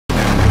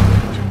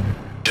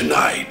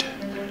tonight,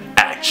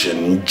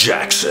 Action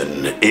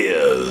Jackson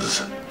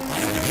is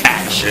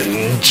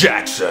Action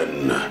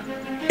Jackson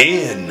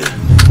in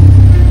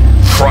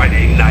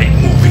Friday Night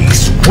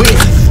Movies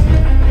with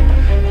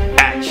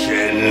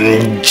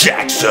Action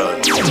Jackson.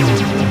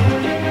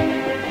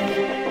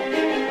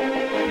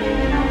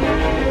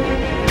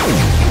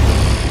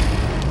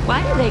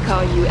 Why do they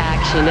call you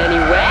Action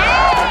anyway?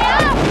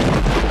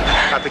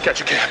 I think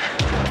catch a cab.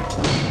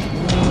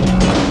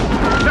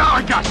 Now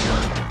I got you.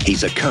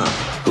 He's a cop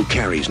who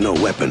carries no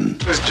weapon.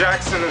 This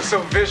Jackson is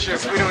so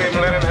vicious, we don't even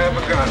let him have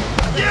a gun.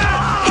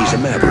 Yeah! He's a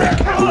maverick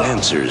who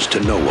answers to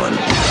no one.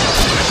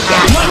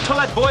 Pull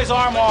that boy's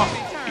arm off.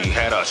 He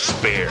had a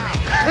spare.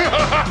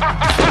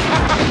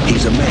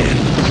 He's a man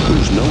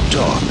who's no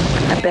talk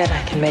I bet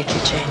I can make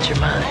you change your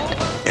mind.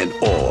 and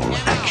all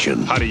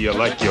action. How do you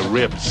like your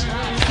ribs?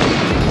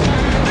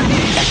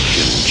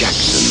 Action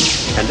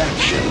Jackson. And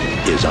action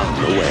is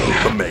on the way.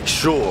 But make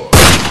sure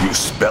you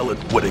spell it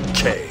with a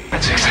K.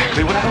 That's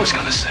exactly what I was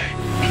gonna say.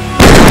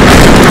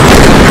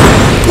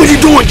 What are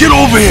you doing? Get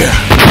over here!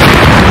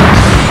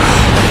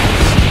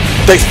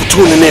 Thanks for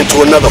tuning in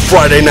to another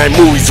Friday Night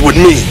Movies with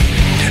me,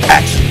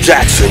 Action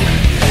Jackson.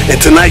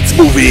 And tonight's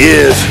movie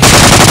is...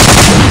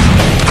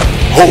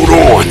 Hold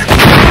On.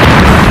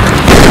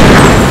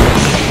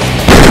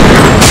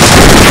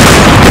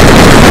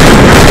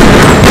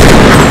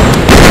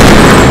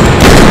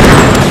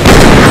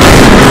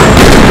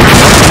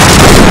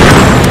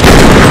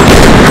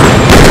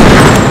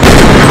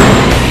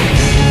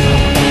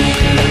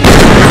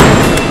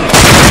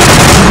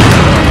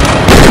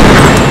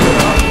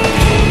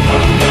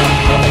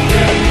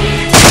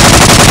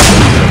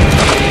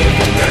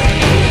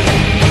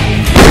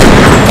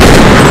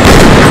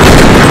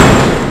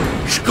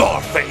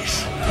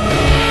 Scarface.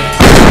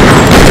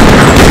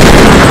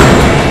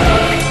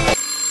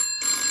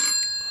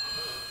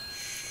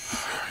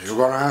 You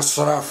gonna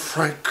answer that,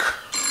 Frank?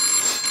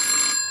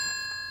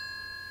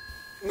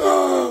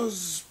 No,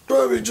 it's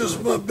probably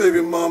just my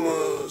baby mama.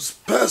 It's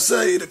past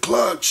 8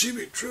 o'clock. She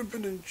be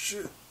tripping and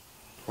shit.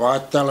 Well, I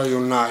tell her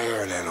you're not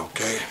here then,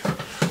 okay?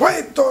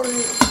 Wait,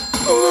 Tony.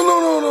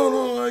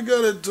 No. I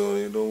got it,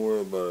 Tony. Don't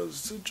worry about it.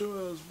 Sit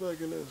your ass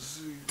back in that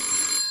seat.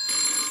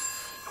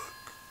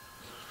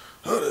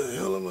 How the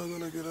hell am I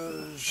gonna get out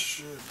of this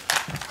shit?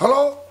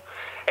 Hello?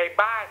 Hey,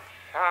 boss,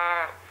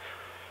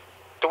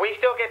 do we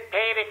still get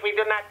paid if we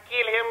do not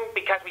kill him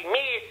because we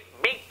miss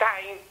big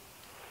time?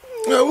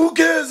 Now, who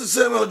cares if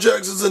Samuel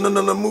Jackson's in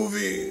another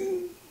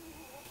movie?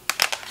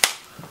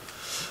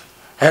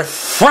 Hey,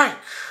 Frank!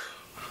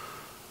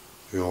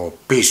 You're a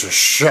piece of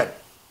shit.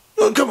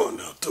 Oh, come on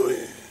now,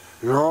 Tony.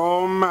 You're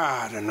all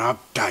mad and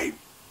uptight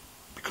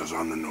because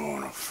I'm the new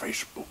one on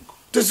Facebook.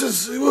 This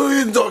is... Who are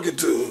you talking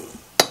to?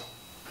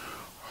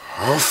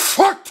 Oh,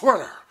 fuck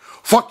Twitter.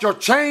 Fuck your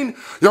chain,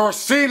 your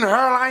receding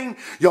hairline,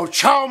 your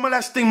child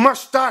molesting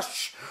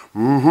mustache.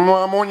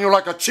 I'm on you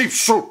like a cheap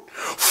suit.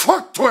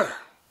 Fuck Twitter.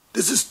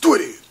 This is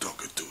Twitter you're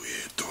talking to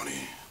here,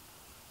 Tony.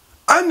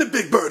 I'm the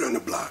big bird on the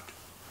block.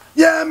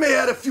 Yeah, I may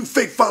have a few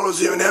fake followers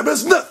here and there, but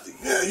it's nothing.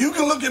 Yeah, you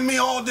can look at me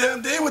all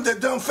damn day with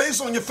that dumb face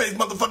on your face,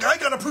 motherfucker. I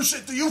gotta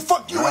appreciate you.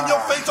 Fuck you and your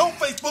face on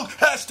Facebook.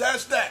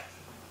 Hashtag that.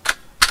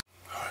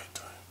 All right,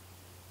 Tony.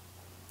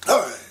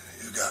 All right,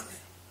 you got me.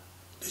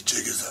 The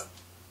jig is up.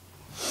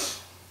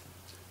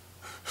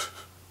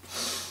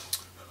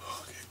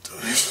 Okay,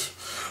 Tony.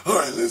 All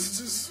right, let's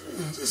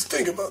just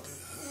think about this.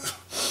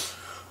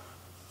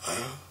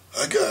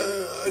 I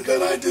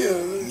got an idea.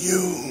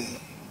 You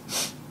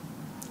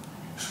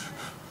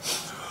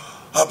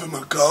hop in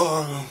my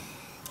car,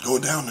 go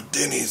down to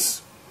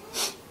Denny's,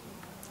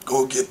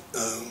 go get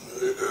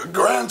a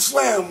Grand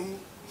Slam.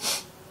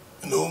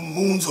 You know,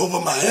 moon's over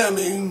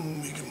Miami.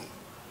 We can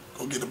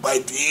go get a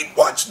bite to eat,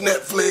 watch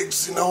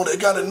Netflix. You know, they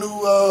got a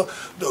new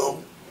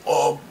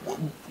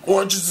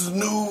Orange is the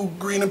New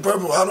Green and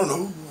Purple. I don't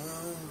know.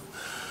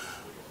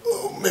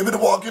 Maybe The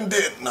Walking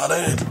Dead. No,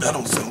 that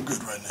don't sound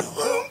good right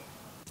now.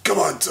 Come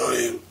on,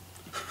 Tony.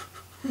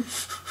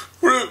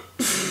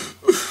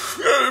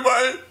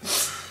 Everybody,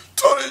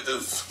 Tony,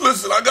 just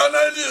listen. I got an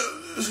idea.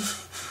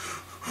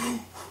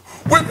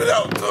 Whip it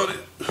out, Tony.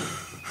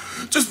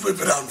 Just whip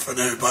it out in front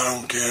of everybody. I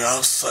don't care.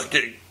 I'll suck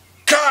it.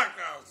 Cock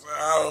outside.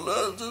 I don't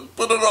know. Just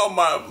put it on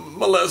my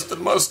molested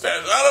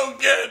mustache. I don't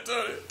care,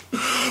 Tony.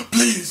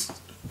 Please.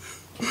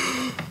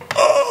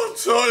 Oh,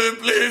 Tony,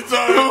 please,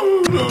 Tony.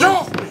 No. Get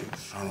off me,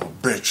 son of a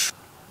bitch.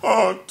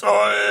 Oh,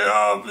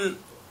 Tony, please.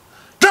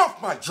 Get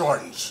off my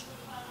Jordans.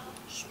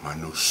 It's my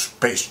new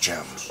Space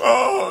Jams.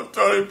 Oh,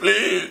 Tony,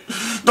 please.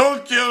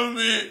 Don't kill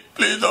me.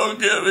 Please don't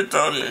kill me,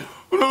 Tony.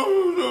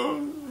 No.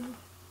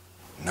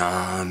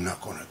 Nah, I'm not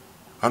gonna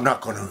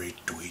eat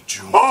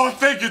you. Oh,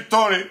 thank you,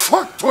 Tony.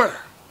 Fuck Twitter.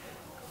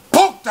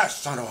 Poke that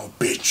son of a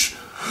bitch.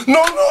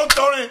 No,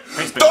 Tony.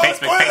 Facebook.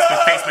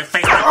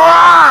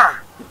 Ah!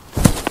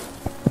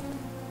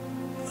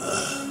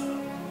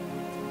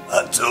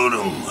 I told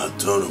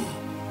him.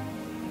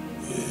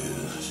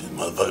 Yeah, she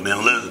motherfucker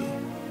didn't listen.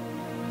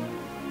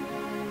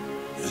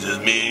 It's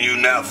just me and you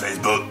now,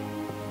 Facebook.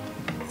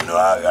 You know,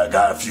 I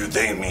got a few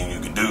things me and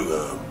you can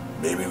do.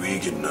 maybe we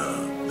can,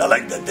 I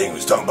like that thing we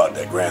was talking about,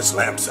 that Grand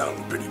Slam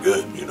sounding pretty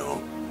good, you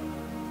know.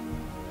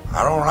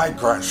 I don't like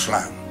Grand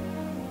Slam.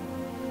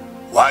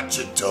 Watch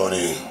it,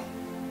 Tony.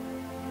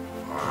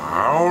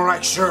 I don't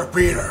like syrup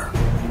either.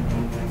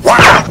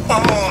 Wow!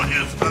 Oh,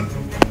 yes.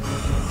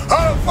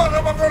 How the fuck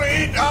am I gonna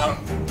eat now?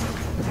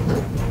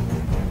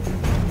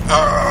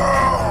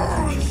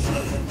 Oh,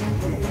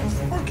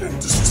 fucking,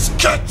 this is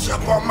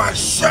ketchup on my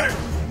shirt.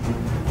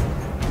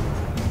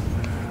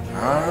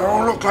 I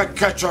don't look like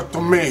ketchup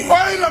to me.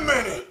 Wait a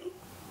minute.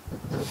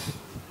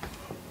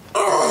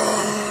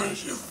 Oh,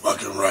 you're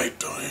fucking right,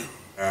 Tony.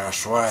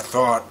 That's what I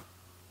thought.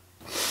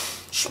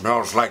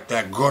 Smells like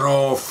that good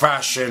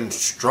old-fashioned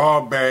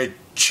strawberry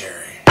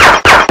cherry.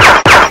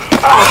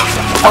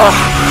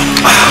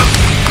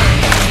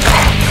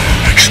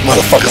 This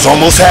motherfucker's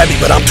almost had me,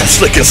 but I'm too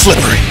slick and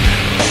slippery.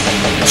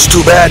 It's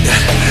too bad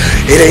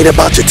it ain't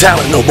about your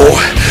talent no more.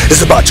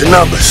 It's about your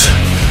numbers.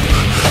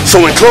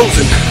 So in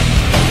closing,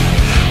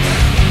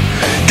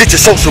 get your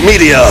social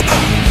media up.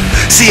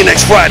 See you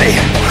next Friday.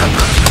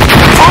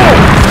 Oh!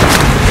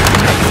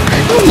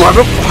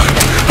 Motherfucker.